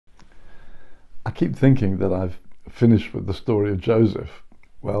I keep thinking that I've finished with the story of Joseph.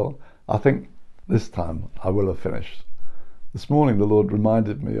 Well, I think this time I will have finished. This morning the Lord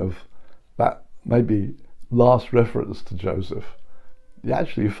reminded me of that maybe last reference to Joseph. You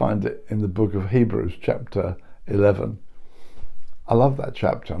actually find it in the book of Hebrews, chapter 11. I love that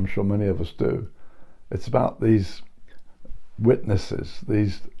chapter. I'm sure many of us do. It's about these witnesses,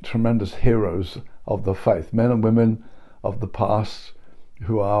 these tremendous heroes of the faith, men and women of the past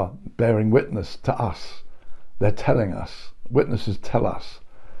who are bearing witness to us. They're telling us, witnesses tell us,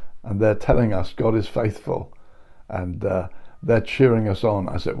 and they're telling us God is faithful, and they're cheering us on,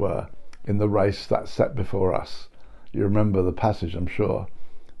 as it were, in the race that's set before us. You remember the passage, I'm sure,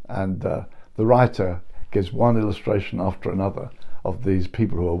 and the writer gives one illustration after another of these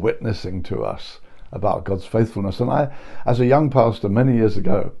people who are witnessing to us about God's faithfulness. And I, as a young pastor many years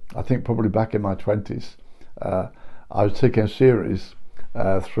ago, I think probably back in my 20s, I was taking a series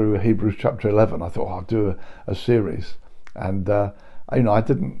through Hebrews chapter 11. I thought, I'll do a series, and I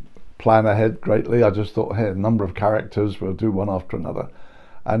didn't plan ahead greatly. I just thought, hey, a number of characters, we'll do one after another,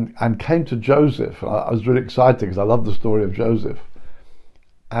 and came to Joseph. I was really excited because I love the story of Joseph.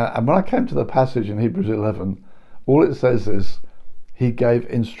 And when I came to the passage in Hebrews 11, all it says is he gave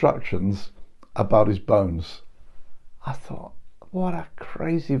instructions about his bones. I thought, what a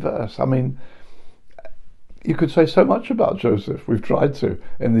crazy verse. I mean, you could say so much about Joseph. We've tried to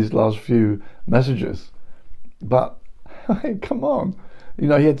in these last few messages. But, hey, come on. He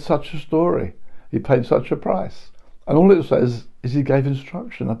had such a story. He paid such a price. And all it says is he gave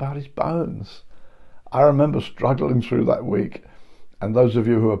instruction about his bones. I remember struggling through that week. And those of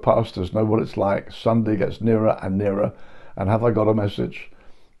you who are pastors know what it's like. Sunday gets nearer and nearer. And have I got a message?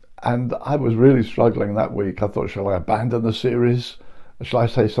 And I was really struggling that week. I thought, shall I abandon the series? Shall I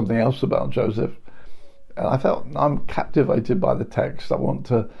say something else about Joseph? And I felt I'm captivated by the text. I want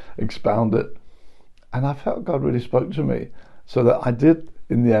to expound it. And I felt God really spoke to me, so that I did,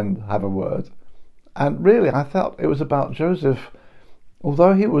 in the end, have a word. And really, I felt it was about Joseph.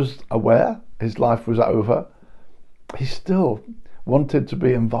 Although he was aware his life was over, he still wanted to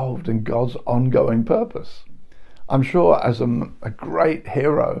be involved in God's ongoing purpose. I'm sure as a great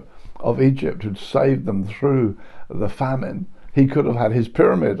hero of Egypt who'd saved them through the famine, he could have had his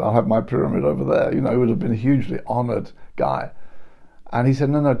pyramid. I'll have my pyramid over there. He would have been a hugely honoured guy. And he said,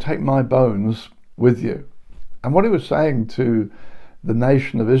 no, take my bones with you. And what he was saying to the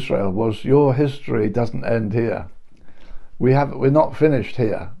nation of Israel was, your history doesn't end here. We're not finished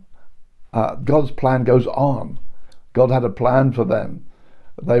here. God's plan goes on. God had a plan for them.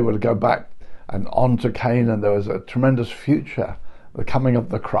 They were to go back and on to Canaan. There was a tremendous future, the coming of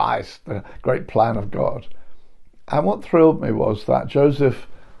the Christ, the great plan of God. And what thrilled me was that Joseph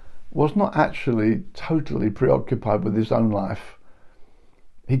was not actually totally preoccupied with his own life.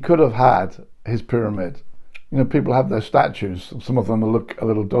 He could have had his pyramid. People have their statues. Some of them look a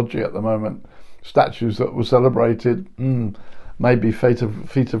little dodgy at the moment. Statues that were celebrated, maybe feet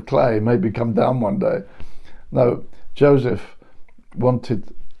of clay, maybe come down one day. No, Joseph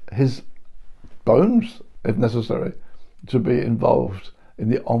wanted his bones, if necessary, to be involved in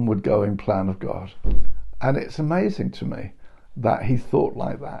the onward going plan of God. And it's amazing to me that he thought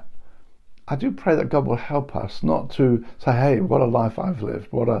like that. I do pray that God will help us not to say, hey, what a life I've lived,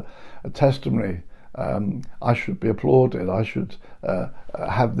 what a testimony. I should be applauded. I should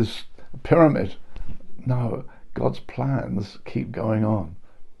have this pyramid. No, God's plans keep going on.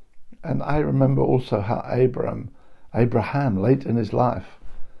 And I remember also how Abraham, late in his life,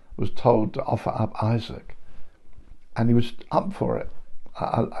 was told to offer up Isaac. And he was up for it.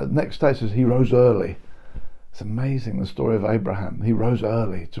 Next day it says he rose early. It's amazing, the story of Abraham. He rose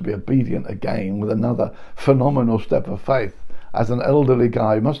early to be obedient again with another phenomenal step of faith. As an elderly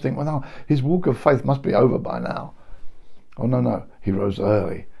guy, you must think, well, no, his walk of faith must be over by now. Oh, no. He rose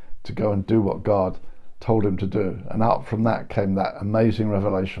early to go and do what God told him to do. And out from that came that amazing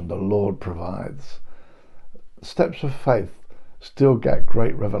revelation, the Lord provides. Steps of faith still get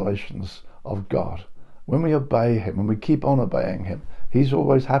great revelations of God. When we obey him, when we keep on obeying him, he's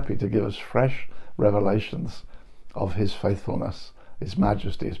always happy to give us fresh revelations of his faithfulness, his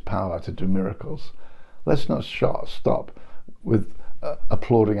majesty, his power to do miracles. Let's not stop with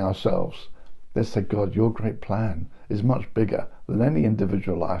applauding ourselves. Let's say, God, your great plan is much bigger than any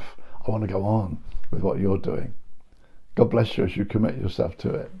individual life. I want to go on with what you're doing. God bless you as you commit yourself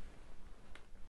to it.